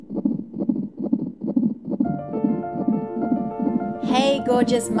Hey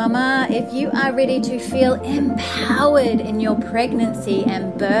gorgeous mama, if you are ready to feel empowered in your pregnancy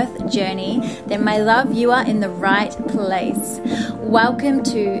and birth journey, then my love, you are in the right place. Welcome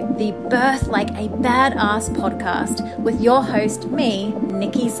to the Birth Like a Badass podcast with your host, me,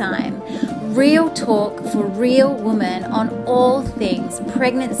 Nikki Syme. Real talk for real women on all things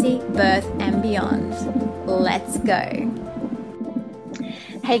pregnancy, birth and beyond. Let's go.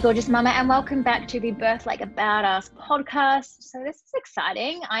 Hey gorgeous mama, and welcome back to the Birth Like a Badass podcast. So this is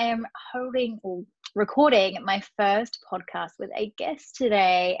exciting. I am recording my first podcast with a guest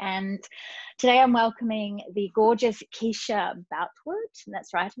today, and today I'm welcoming the gorgeous Keisha Boutwood.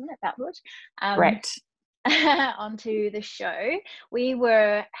 That's right, isn't it? Boutwood. Correct. Onto the show. We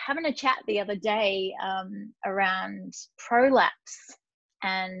were having a chat the other day around PROLAPSE,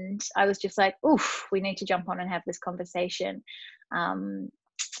 and I was just like, oof, we need to jump on and have this conversation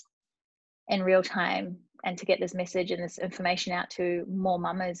in real time, and to get this message and this information out to more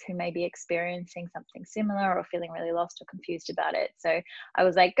mamas who may be experiencing something similar or feeling really lost or confused about it. So I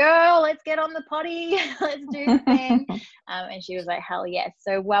was like, girl, let's get on the potty. Let's do the thing. And she was like, hell yes.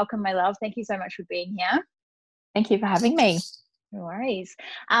 So welcome, my love. Thank you so much for being here. Thank you for having me. No worries.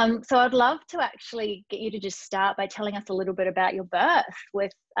 So I'd love to actually get you to just start by telling us a little bit about your birth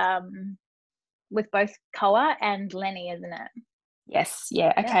with both Koa and Lenny, isn't it? Yes.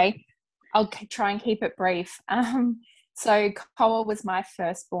 Yeah. Okay. Yeah. I'll try and keep it brief. So Koa was my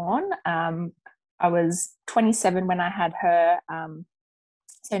firstborn. I was 27 when I had her.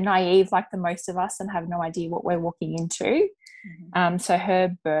 So naive like the most of us and have no idea what we're walking into. Mm-hmm. So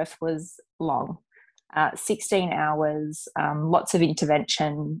her birth was long, 16 hours, lots of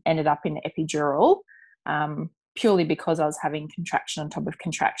intervention, ended up in epidural, purely because I was having contraction on top of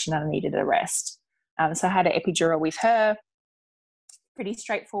contraction and I needed a rest. So I had an epidural with her. Pretty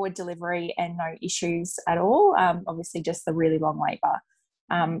straightforward delivery and no issues at all. Obviously just the really long labour.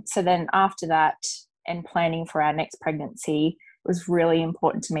 So then after that and planning for our next pregnancy, it was really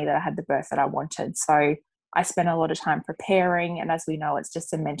important to me that I had the birth that I wanted. So I spent a lot of time preparing, and as we know, it's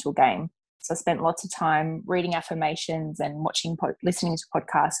just a mental game. So I spent lots of time reading affirmations and listening to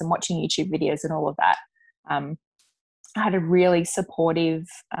podcasts and watching YouTube videos and all of that. I had a really supportive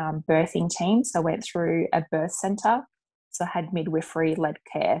birthing team. So I went through a birth centre. So I had midwifery-led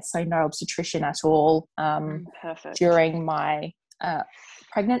care, so no obstetrician at all during my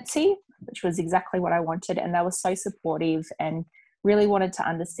pregnancy, which was exactly what I wanted. And they were so supportive and really wanted to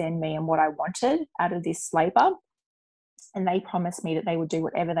understand me and what I wanted out of this labour. And they promised me that they would do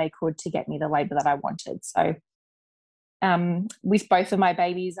whatever they could to get me the labour that I wanted. So with both of my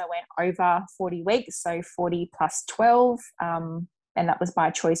babies, I went over 40 weeks, so 40 plus 12, and that was by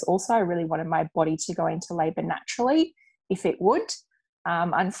choice also. I really wanted my body to go into labour naturally, if it would.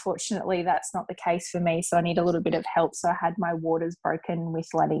 Unfortunately, that's not the case for me, so I need a little bit of help. So I had my waters broken with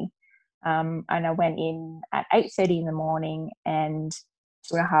Lenny, and I went in at 8:30 in the morning, and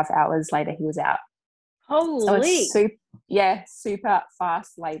 2.5 hours later he was out. Holy! So it's super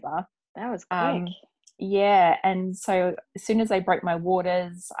fast labour. That was quick. Yeah, and so as soon as they broke my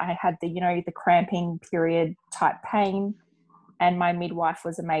waters, I had the cramping period type pain. And my midwife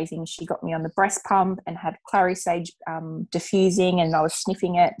was amazing. She got me on the breast pump and had clary sage diffusing, and I was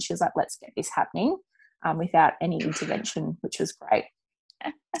sniffing it. She was like, let's get this happening without any intervention, which was great.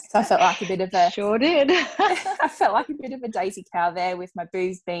 So I felt like a bit of a... Sure did. I felt like a bit of a daisy cow there with my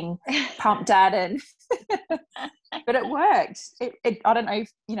booze being pumped at, and but it worked. I don't know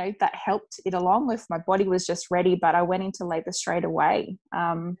if, that helped it along with my body was just ready, but I went into labour straight away.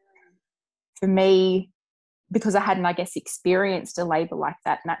 For me, because I hadn't, I guess, experienced a labour like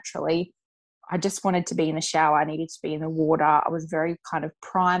that naturally, I just wanted to be in the shower. I needed to be in the water. I was very kind of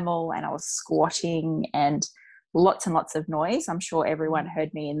primal, and I was squatting and lots and lots of noise. I'm sure everyone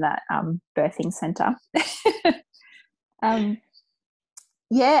heard me in that birthing centre.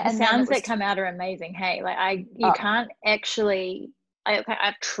 Yeah, the sounds that come out are amazing. Hey, like you can't actually...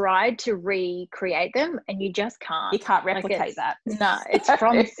 I've tried to recreate them, and you just can't. You can't replicate that. No, it's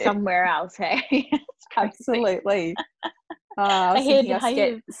from somewhere else. Hey, absolutely. I was thinking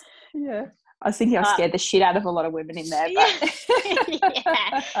I scared the shit out of a lot of women in there. But.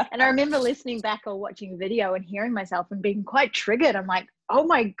 Yeah. And I remember listening back or watching a video and hearing myself and being quite triggered. I'm like, oh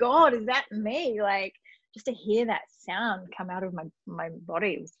my God, is that me? Like, just to hear that sound come out of my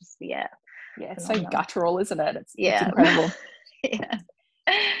body, it was just it's so guttural, isn't it? It's incredible. Yeah.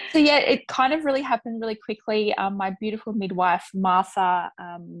 So it kind of really happened really quickly. My beautiful midwife Martha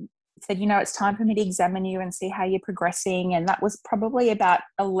said, it's time for me to examine you and see how you're progressing, and that was probably about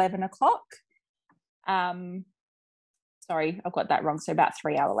 11 o'clock. So sorry, I've got that wrong. So about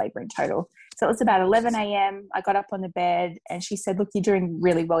 3-hour labor in total. So it was about 11 a.m. I got up on the bed and she said, look, you're doing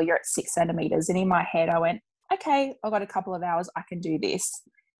really well. You're at 6 centimeters. And in my head, I went, okay, I've got a couple of hours. I can do this,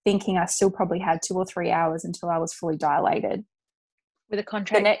 thinking I still probably had 2 or 3 hours until I was fully dilated. Were the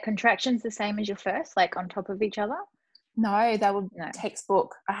contractions the same as your first, like on top of each other? No, they were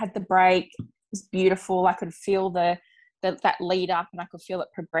textbook. I had the break. It was beautiful. I could feel that lead up, and I could feel it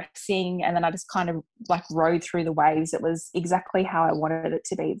progressing, and then I just kind of like rode through the waves. It was exactly how I wanted it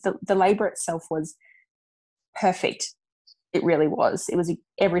to be. The labor itself was perfect. It really was. It was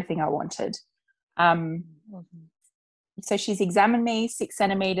everything I wanted. So she's examined me, 6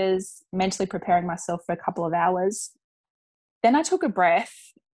 centimeters, mentally preparing myself for a couple of hours. Then I took a breath,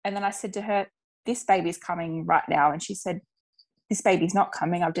 and then I said to her, this baby's coming right now. And she said, this baby's not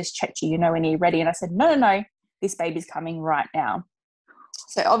coming. I've just checked you, when you're ready. And I said, no, this baby's coming right now.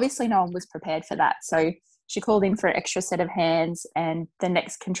 So obviously no one was prepared for that. So she called in for an extra set of hands, and the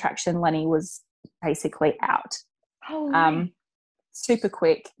next contraction, Lenny was basically out. Super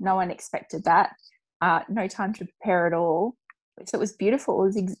quick. No one expected that. No time to prepare at all. So it was beautiful.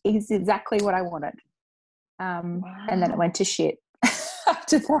 It was exactly what I wanted. And then it went to shit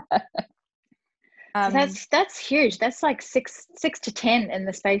after that. So that's huge. That's like 6 to 10 in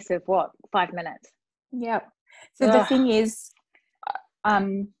the space of 5 minutes. Yep. So the thing is,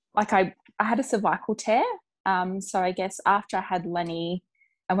 like I had a cervical tear. So I guess after I had Lenny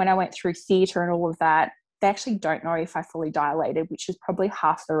and when I went through theatre and all of that, they actually don't know if I fully dilated, which is probably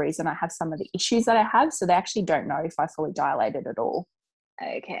half the reason I have some of the issues that I have. So they actually don't know if I fully dilated at all.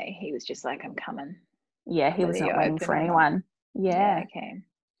 Okay. He was just like, I'm coming. Yeah, he was not waiting for anyone. Yeah. Okay.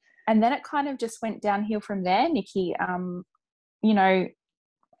 And then it kind of just went downhill from there, Nikki.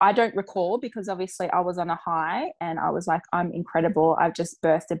 I don't recall because obviously I was on a high and I was like, I'm incredible. I've just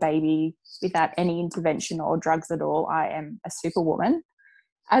birthed a baby without any intervention or drugs at all. I am a superwoman,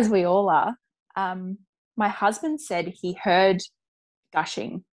 as we all are. My husband said he heard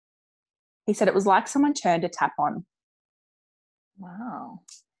gushing. He said it was like someone turned a tap on. Wow.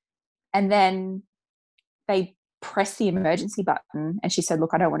 And then they pressed the emergency button and she said,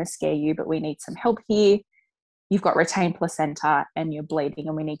 look, I don't want to scare you, but we need some help here. You've got retained placenta and you're bleeding,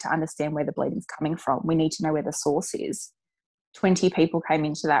 and we need to understand where the bleeding's coming from. We need to know where the source is. 20 people came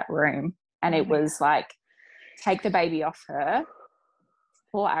into that room, and it was like, take the baby off her.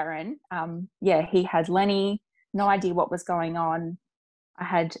 Poor Aaron. He had Lenny, no idea what was going on. I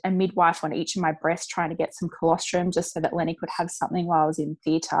had a midwife on each of my breasts trying to get some colostrum just so that Lenny could have something while I was in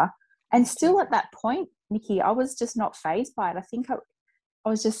theatre. And still at that point, Nikki, I was just not fazed by it. I think I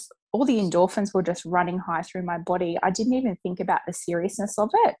was just, all the endorphins were just running high through my body. I didn't even think about the seriousness of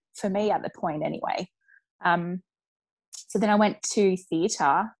it, for me at the point anyway. So then I went to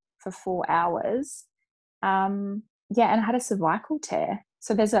theatre for 4 hours. And I had a cervical tear.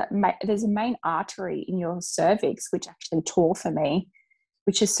 So there's a main artery in your cervix which actually tore for me,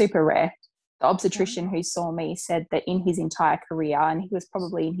 which is super rare. The obstetrician who saw me said that in his entire career, and he was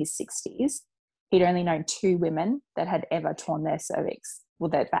probably in his 60s, he'd only known 2 women that had ever torn their cervix,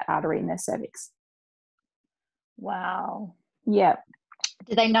 that artery in their cervix. Wow. Yeah.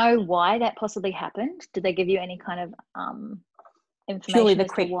 Did they know why that possibly happened? Did they give you any kind of information Purely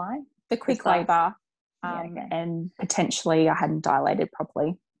to why? The quick labour, and potentially I hadn't dilated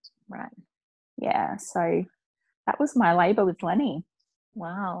properly. Right. Yeah, so that was my labour with Lenny.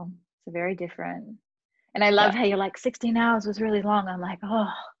 Wow. So very different. And I love how you're like, 16 hours was really long. I'm like,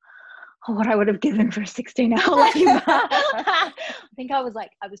 what I would have given for a 16-hour labor. I think I was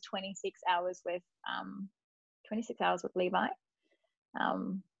 26 hours with 26 hours with Levi.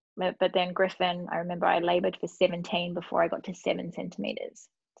 But then Griffin, I remember I labored for 17 before I got to 7 centimeters.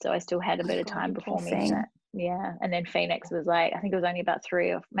 So I still had a bit of time before me. Yeah. And then Phoenix was I think it was only about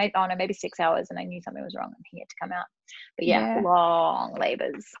 3 or maybe 6 hours, and I knew something was wrong and he had to come out. But long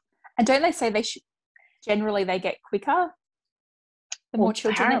labors. And don't they say generally they get quicker the more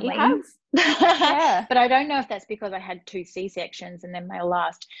children that you have? Yeah. But I don't know if that's because I had 2 C-sections and then my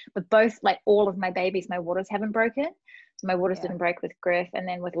last, but both, all of my babies, my waters haven't broken. So my waters didn't break with Griff, and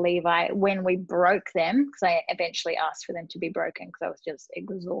then with Levi, when we broke them, because I eventually asked for them to be broken because I was just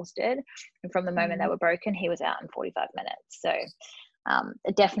exhausted. And from the moment they were broken, he was out in 45 minutes. So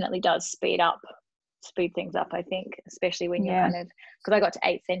it definitely does speed things up, I think, especially when you're kind of, because I got to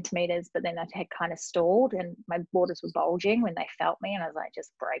 8 centimeters, but then I had kind of stalled and my waters were bulging when they felt me, and I was like,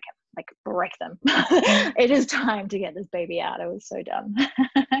 just break them. It is time to get this baby out. I was so done.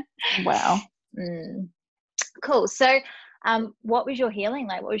 Wow. Cool. So what was your healing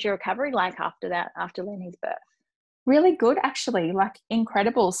like? What was your recovery like after Lenny's birth? Really good, actually,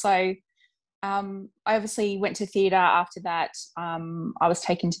 incredible. So I obviously went to theatre after that. I was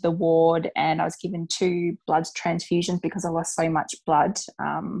taken to the ward and I was given 2 blood transfusions because I lost so much blood,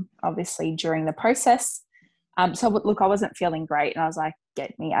 obviously, during the process. So, look, I wasn't feeling great and I was like,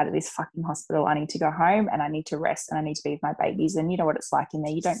 get me out of this fucking hospital. I need to go home and I need to rest and I need to be with my babies. And you know what it's like in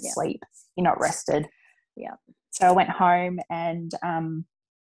there. You don't sleep. You're not rested. Yeah. So I went home and,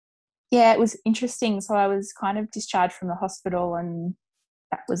 it was interesting. So I was kind of discharged from the hospital and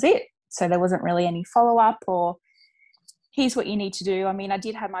that was it. So there wasn't really any follow-up or here's what you need to do. I mean, I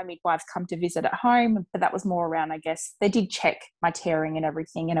did have my midwives come to visit at home, but that was more around, I guess, they did check my tearing and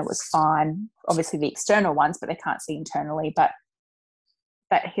everything and it was fine. Obviously the external ones, but they can't see internally, but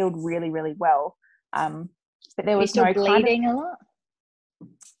that healed really, really well. But there was no bleeding a lot?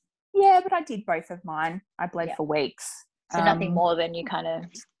 Yeah, but I did both of mine. I bled for weeks. So nothing more than you kind of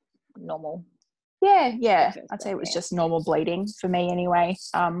normal. Yeah. I'd say it was just normal bleeding for me anyway.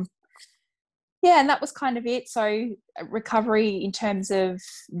 And that was kind of it. So recovery in terms of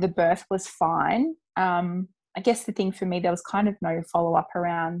the birth was fine. I guess the thing for me, there was kind of no follow-up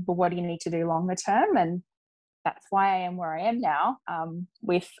around, well, what do you need to do longer term? And that's why I am where I am now,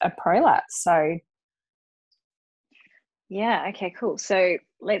 with a prolapse. So yeah, okay, cool. So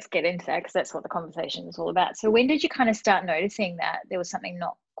let's get into that because that's what the conversation is all about. So when did you kind of start noticing that there was something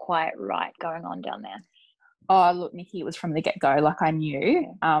not quite right going on down there? Oh, look, Nikki, it was from the get-go. Like I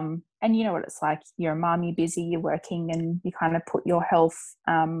knew. Okay. And you know what it's like. You're a mum, you're busy, you're working, and you kind of put your health,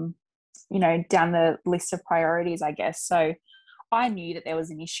 down the list of priorities, I guess. So I knew that there was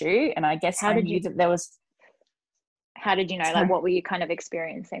an issue, and I guess that there was. How did you know? Like, what were you kind of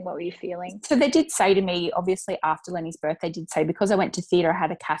experiencing? What were you feeling? So they did say to me, obviously after Lenny's birth, they did say, because I went to theatre, I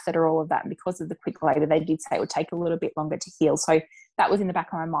had a catheter, all of that, and because of the quick labour, they did say it would take a little bit longer to heal. So that was in the back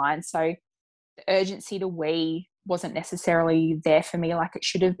of my mind. So the urgency to wee wasn't necessarily there for me like it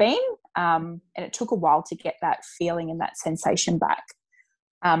should have been. And it took a while to get that feeling and that sensation back.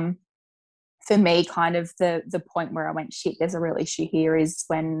 For me, kind of the point where I went, shit, there's a real issue here, is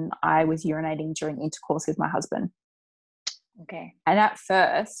when I was urinating during intercourse with my husband. Okay. And at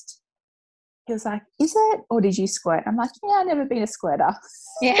first, he was like, is it? Or did you squirt? I'm like, yeah, I've never been a squirter.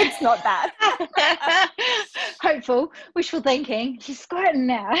 Yeah. It's not that. Hopeful, wishful thinking. She's squirting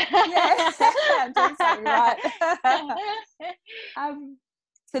now. Yeah, I'm doing something right.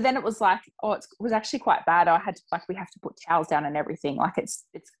 So then it was like, it was actually quite bad. We have to put towels down and everything. Like it's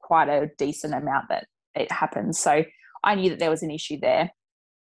quite a decent amount that it happens. So I knew that there was an issue there.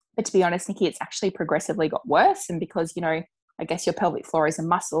 But to be honest, Nikki, it's actually progressively got worse. And because, I guess your pelvic floor is a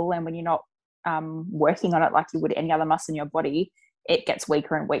muscle, and when you're not working on it like you would any other muscle in your body, it gets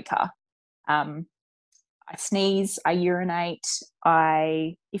weaker and weaker. I sneeze, I urinate,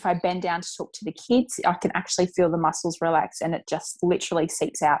 if I bend down to talk to the kids, I can actually feel the muscles relax and it just literally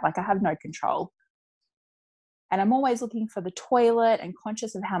seeps out. Like I have no control. And I'm always looking for the toilet and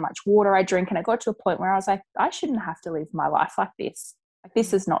conscious of how much water I drink. And it got to a point where I was like, I shouldn't have to live my life like this. Like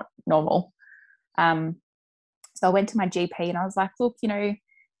this is not normal. So I went to my GP and I was like, look,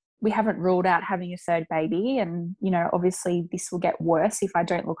 we haven't ruled out having a third baby. And, obviously this will get worse if I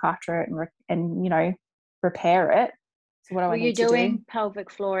don't look after it and repair it. So what do I need to do? Were you doing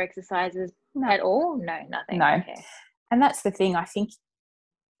pelvic floor exercises at all? No, nothing. No. Okay. And that's the thing. I think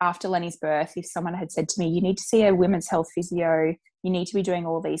after Lenny's birth, if someone had said to me, you need to see a women's health physio, you need to be doing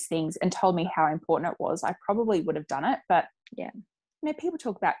all these things, and told me how important it was, I probably would have done it. But yeah, people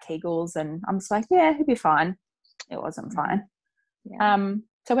talk about Kegels and I'm just like, yeah, it'd be fine. It wasn't fine. Yeah.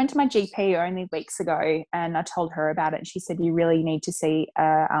 So I went to my GP only weeks ago and I told her about it, and she said, you really need to see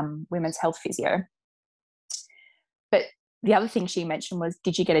a women's health physio. But the other thing she mentioned was,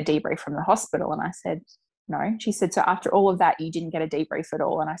 did you get a debrief from the hospital? And I said, no. She said, so after all of that, you didn't get a debrief at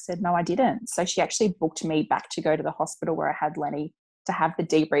all? And I said, no, I didn't. So she actually booked me back to go to the hospital where I had Lenny to have the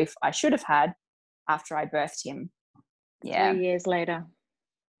debrief I should have had after I birthed him. Yeah. 3 years later.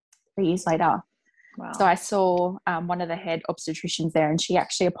 3 years later. Wow. So I saw one of the head obstetricians there, and she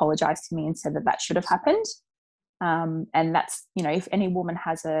actually apologized to me and said that should have happened. And that's, if any woman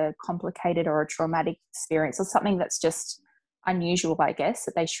has a complicated or a traumatic experience or something that's just unusual, I guess,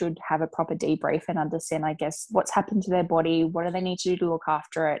 that they should have a proper debrief and understand, I guess, what's happened to their body, what do they need to do to look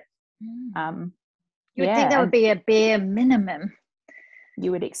after it. You would think that would be a bare minimum.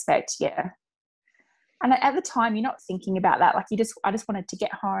 You would expect, yeah. And at the time, you're not thinking about that. Like I just wanted to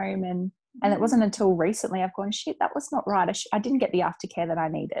get home, and it wasn't until recently I've gone, shit, that was not right. I didn't get the aftercare that I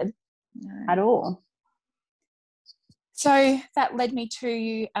needed at all. So that led me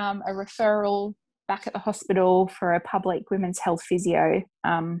to a referral back at the hospital for a public women's health physio.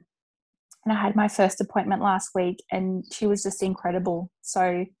 And I had my first appointment last week, and she was just incredible.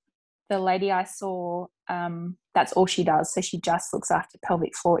 So the lady I saw, that's all she does. So she just looks after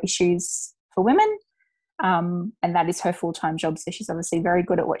pelvic floor issues for women. And that is her full-time job. So she's obviously very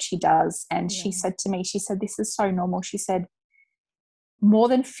good at what she does. And she said to me, she said, this is so normal. She said, more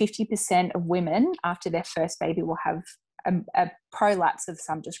than 50% of women after their first baby will have a prolapse of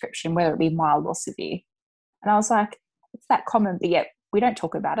some description, whether it be mild or severe. And I was like, it's that common, but yet we don't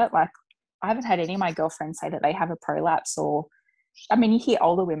talk about it. Like, I haven't had any of my girlfriends say that they have a prolapse, or, I mean, you hear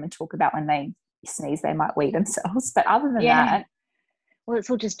older women talk about when they sneeze, they might wee themselves. But other than that, well, it's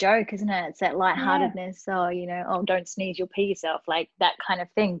all just joke, isn't it? It's that lightheartedness. Oh, you know, oh, don't sneeze, you'll pee yourself, like that kind of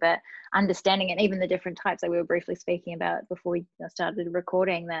thing. But understanding it, even the different types, like we were briefly speaking about before we started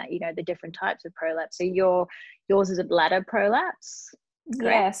recording, that, you know, the different types of prolapse. So yours is a bladder prolapse,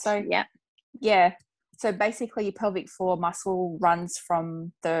 correct? Yeah. So basically your pelvic floor muscle runs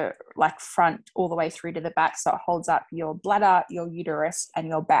from the front all the way through to the back. So it holds up your bladder, your uterus, and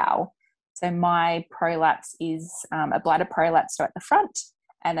your bowel. So my prolapse is a bladder prolapse at the front,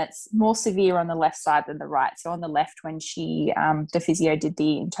 and it's more severe on the left side than the right. So on the left, when the physio did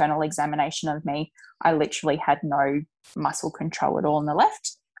the internal examination of me, I literally had no muscle control at all on the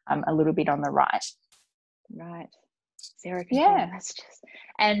left, a little bit on the right. Right. Sarah, that's just,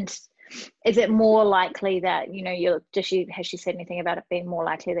 and is it more likely that, you know, has she said anything about it being more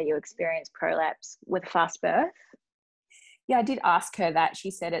likely that you experience prolapse with fast birth? Yeah, I did ask her that.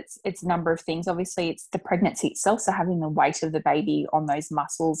 She said it's a number of things. Obviously, it's the pregnancy itself, so having the weight of the baby on those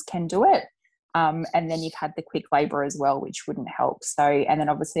muscles can do it. And then you've had the quick labour as well, which wouldn't help. So, and then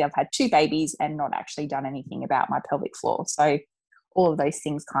obviously I've had 2 babies and not actually done anything about my pelvic floor. So all of those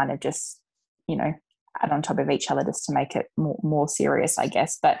things kind of just, you know, add on top of each other just to make it more serious, I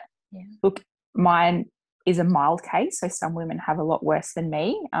guess. But look, mine is a mild case, so some women have a lot worse than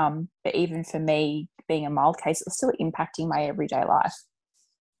me. But even for me, being a mild case, it's still impacting my everyday life.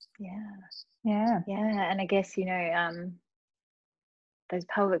 Yeah. And I guess, you know, those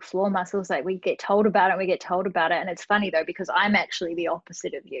pelvic floor muscles, like we get told about it, and it's funny though, because I'm actually the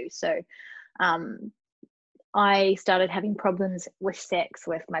opposite of you. So I started having problems with sex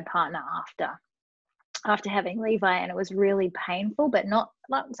with my partner after having Levi, and it was really painful, but not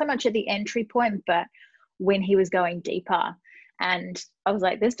so much at the entry point, but when he was going deeper. And I was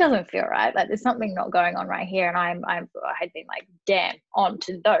like, this doesn't feel right. Like there's something not going on right here. And I had been like, damn,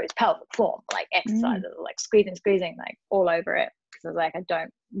 onto those pelvic floor like exercises, like squeezing like all over it. Because I was like, I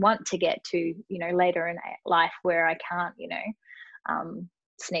don't want to get to, you know, later in life where I can't, you know,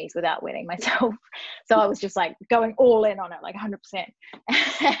 sneeze without wetting myself. So I was just like going all in on it, like 100%.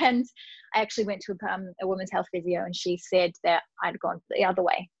 And I actually went to a women's health physio, and she said that I'd gone the other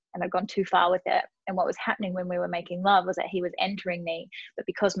way and I'd gone too far with it. And what was happening when we were making love was that he was entering me, but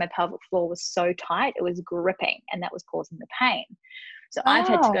because my pelvic floor was so tight, it was gripping, and that was causing the pain. So I've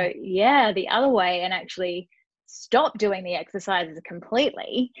had to go, the other way, and actually stop doing the exercises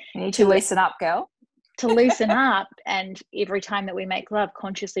completely. You need to loosen up, girl. To loosen up, and every time that we make love,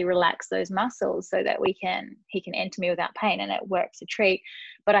 consciously relax those muscles so that he can enter me without pain, and it works a treat.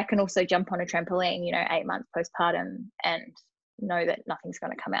 But I can also jump on a trampoline, you know, 8 months postpartum, and know that nothing's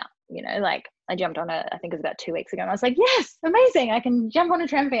going to come out, you know. Like I jumped on I think it was about 2 weeks ago, and I was like, yes, amazing, I can jump on a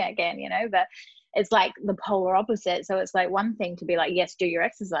trampoline again, you know. But it's like the polar opposite. So it's like one thing to be like, yes, do your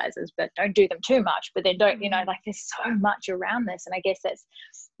exercises, but don't do them too much, but then don't, you know, like there's so much around this. And I guess that's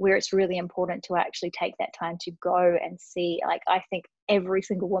where it's really important to actually take that time to go and see. Like I think every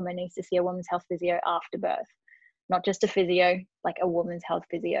single woman needs to see a women's health physio after birth, not just a physio, like a women's health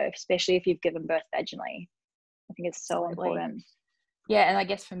physio, especially if you've given birth vaginally. I think it's so important. Yeah, and I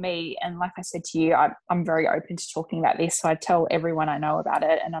guess for me, and like I said to you, I'm very open to talking about this. So I tell everyone I know about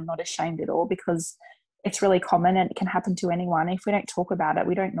it, and I'm not ashamed at all, because it's really common and it can happen to anyone. If we don't talk about it,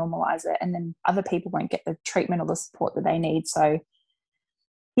 we don't normalize it, and then other people won't get the treatment or the support that they need. So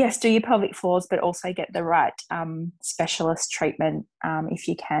yes, do your pelvic floors, but also get the right specialist treatment if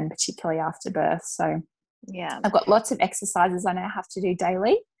you can, particularly after birth. So yeah, I've got lots of exercises I now have to do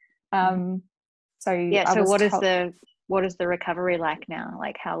daily. So what is the recovery like now?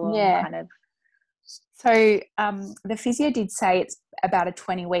 Like how long kind of? So the physio did say it's about a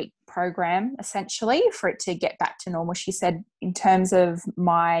 20-week program essentially for it to get back to normal. She said in terms of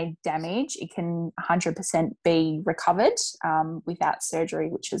my damage, it can 100% be recovered without surgery,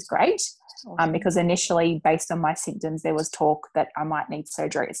 which is great. Awesome. Because initially, based on my symptoms, there was talk that I might need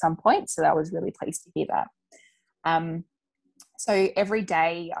surgery at some point. So I was really pleased to hear that. So every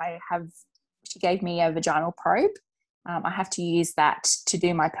day she gave me a vaginal probe. I have to use that to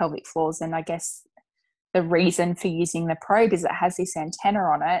do my pelvic floors. And I guess the reason for using the probe is it has this antenna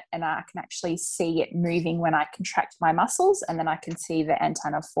on it, and I can actually see it moving when I contract my muscles, and then I can see the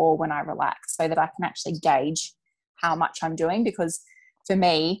antenna fall when I relax, so that I can actually gauge how much I'm doing. Because for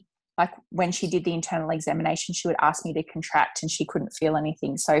me, like when she did the internal examination, she would ask me to contract and she couldn't feel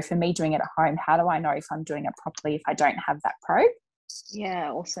anything. So for me doing it at home, how do I know if I'm doing it properly if I don't have that probe?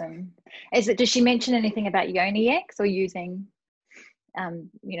 Yeah, awesome. Does she mention anything about yoni eggs or using, the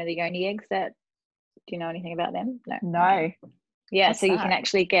yoni eggs do you know anything about them? No. Okay. Yeah, What's so you can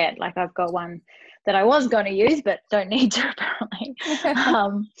actually get, like, I've got one that I was going to use but don't need to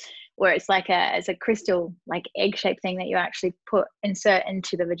apparently, where it's like it's a crystal, like, egg-shaped thing that you actually insert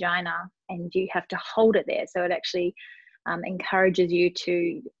into the vagina, and you have to hold it there. So it actually encourages you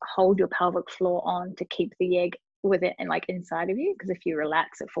to hold your pelvic floor on to keep the egg with it and, like, inside of you, because if you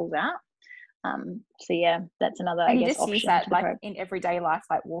relax, it falls out. So yeah, that's another, and I you guess, just use option that to the like probe. in everyday life,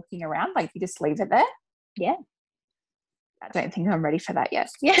 like walking around, like you just leave it there? Yeah. I don't think I'm ready for that yet.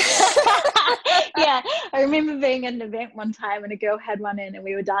 Yeah. Yeah, I remember being at an event one time and a girl had one in and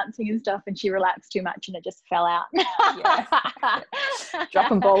we were dancing and stuff, and she relaxed too much and it just fell out. Yeah.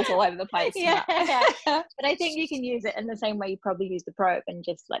 Dropping balls all over the place. Yeah. But I think you can use it in the same way you probably use the probe, and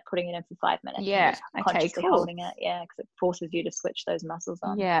just like putting it in for 5 minutes. Yeah. And just consciously Cool. holding it. Yeah, because it forces you to switch those muscles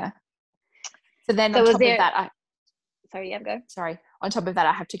on. Yeah. So then So on top of that, on top of that,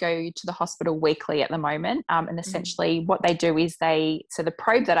 I have to go to the hospital weekly at the moment. And essentially what they do is so the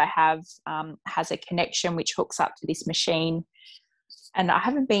probe that I have has a connection which hooks up to this machine. And I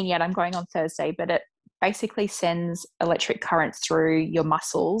haven't been yet. I'm going on Thursday, but it basically sends electric currents through your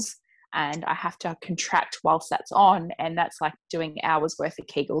muscles, and I have to contract whilst that's on. And that's like doing hours worth of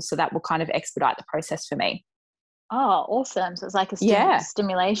Kegels. So that will kind of expedite the process for me. Oh, awesome. So it's like a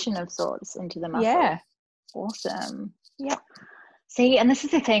stimulation of sorts into the muscle. Yeah. Awesome. Yeah. See, and this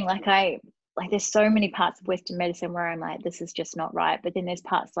is the thing, there's so many parts of Western medicine where I'm like, this is just not right. But then there's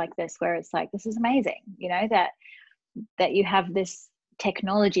parts like this where it's like, this is amazing, that you have this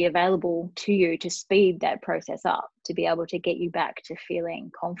technology available to you to speed that process up, to be able to get you back to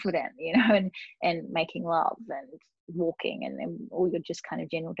feeling confident, and making love and walking and all your just kind of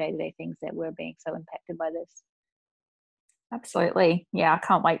general day-to-day things that were being so impacted by this. Absolutely. Yeah, I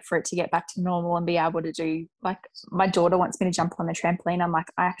can't wait for it to get back to normal and be able to do, like, my daughter wants me to jump on the trampoline. I'm like,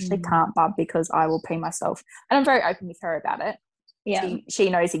 I actually can't, bub, because I will pee myself. And I'm very open with her about it. Yeah. She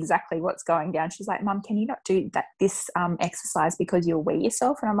knows exactly what's going down. She's like, Mum, can you not do this exercise because you'll wee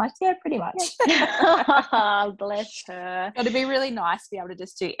yourself? And I'm like, yeah, pretty much. Oh, bless her. It'd be really nice to be able to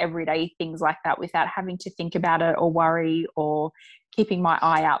just do everyday things like that without having to think about it or worry or keeping my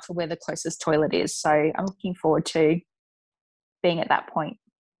eye out for where the closest toilet is. So I'm looking forward to being at that point.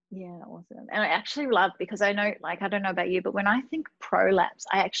 Yeah, awesome. And I actually love, because I know, like, I don't know about you, but when I think prolapse,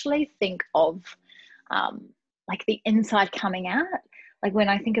 I actually think of like the inside coming out. Like when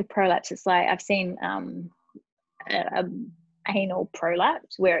I think of prolapse, it's like I've seen a anal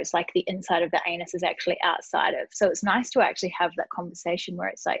prolapse where it's like the inside of the anus is actually outside of. So it's nice to actually have that conversation where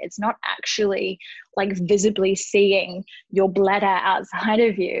it's like, it's not actually like visibly seeing your bladder outside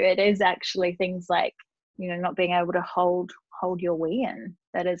of you. It is actually things like, not being able to hold your wee in.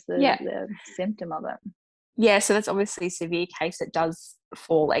 That is the symptom of it. Yeah, so that's obviously a severe case. It does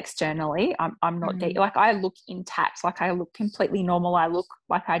fall externally. I'm not like, I look intact, like I look completely normal. I look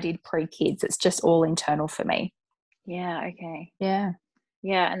like I did pre-kids. It's just all internal for me. Yeah, okay. Yeah.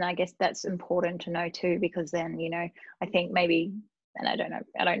 Yeah, and I guess that's important to know too, because then, I think maybe, and I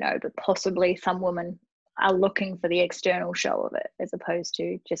don't know, but possibly some women are looking for the external show of it, as opposed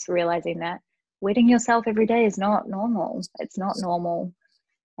to just realizing that wetting yourself every day is not normal. It's not normal,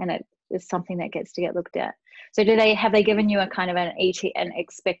 and it is something that gets to get looked at. So have they given you a kind of an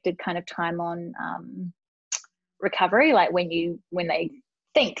expected kind of time on recovery, like when they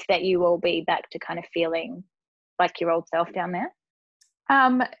think that you will be back to kind of feeling like your old self down there?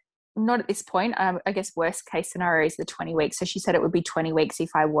 Not at this point. I guess worst case scenario is the 20 weeks. So she said it would be 20 weeks if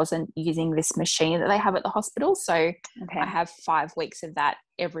I wasn't using this machine that they have at the hospital. So I have 5 weeks of that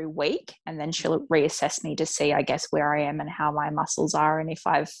every week, and then she'll reassess me to see, I guess, where I am and how my muscles are, and if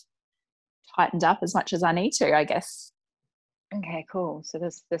I've tightened up as much as I need to, I guess. Okay, cool. So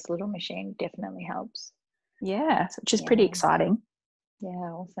this little machine definitely helps. Yeah, which is pretty exciting. Yeah,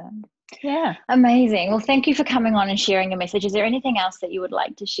 awesome. Yeah. Amazing. Well, thank you for coming on and sharing your message. Is there anything else that you would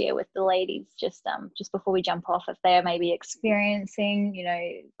like to share with the ladies just before we jump off, if they are maybe experiencing,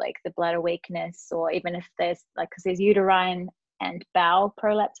 like the bladder weakness, or even if there's because there's uterine and bowel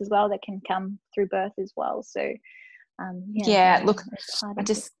prolapse as well that can come through birth as well. So, look,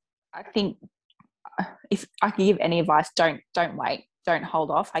 I think if I could give any advice, don't wait. don't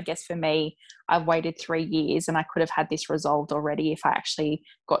hold off. I guess for me, I've waited 3 years and I could have had this resolved already if I actually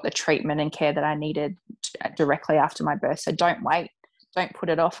got the treatment and care that I needed directly after my birth. So don't wait. Don't put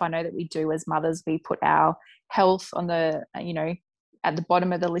it off. I know that we do as mothers, we put our health on the, at the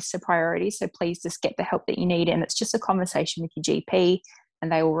bottom of the list of priorities. So please just get the help that you need. And it's just a conversation with your GP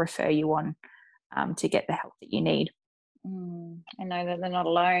and they will refer you on to get the help that you need. I know that they're not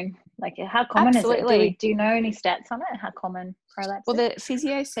alone. Like, how common Absolutely. is it? Do you know any stats on it? How common prolapse Well, is? the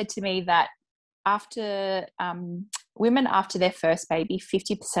physio said to me that after women after their first baby,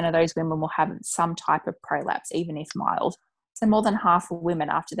 50% of those women will have some type of prolapse, even if mild. So more than half of women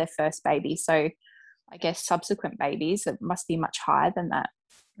after their first baby. So I guess subsequent babies, it must be much higher than that.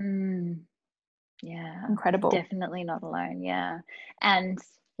 Yeah. Incredible. Definitely not alone. Yeah. And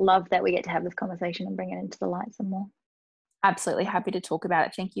love that we get to have this conversation and bring it into the light some more. Absolutely happy to talk about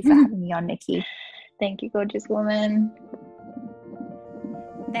it. Thank you for having me on, Nikki. Thank you, gorgeous woman.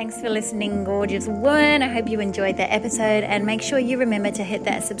 Thanks for listening, gorgeous woman. I hope you enjoyed that episode, and make sure you remember to hit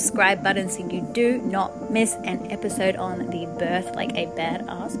that subscribe button so you do not miss an episode on the Birth Like a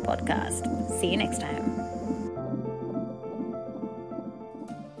Badass podcast. See you next time.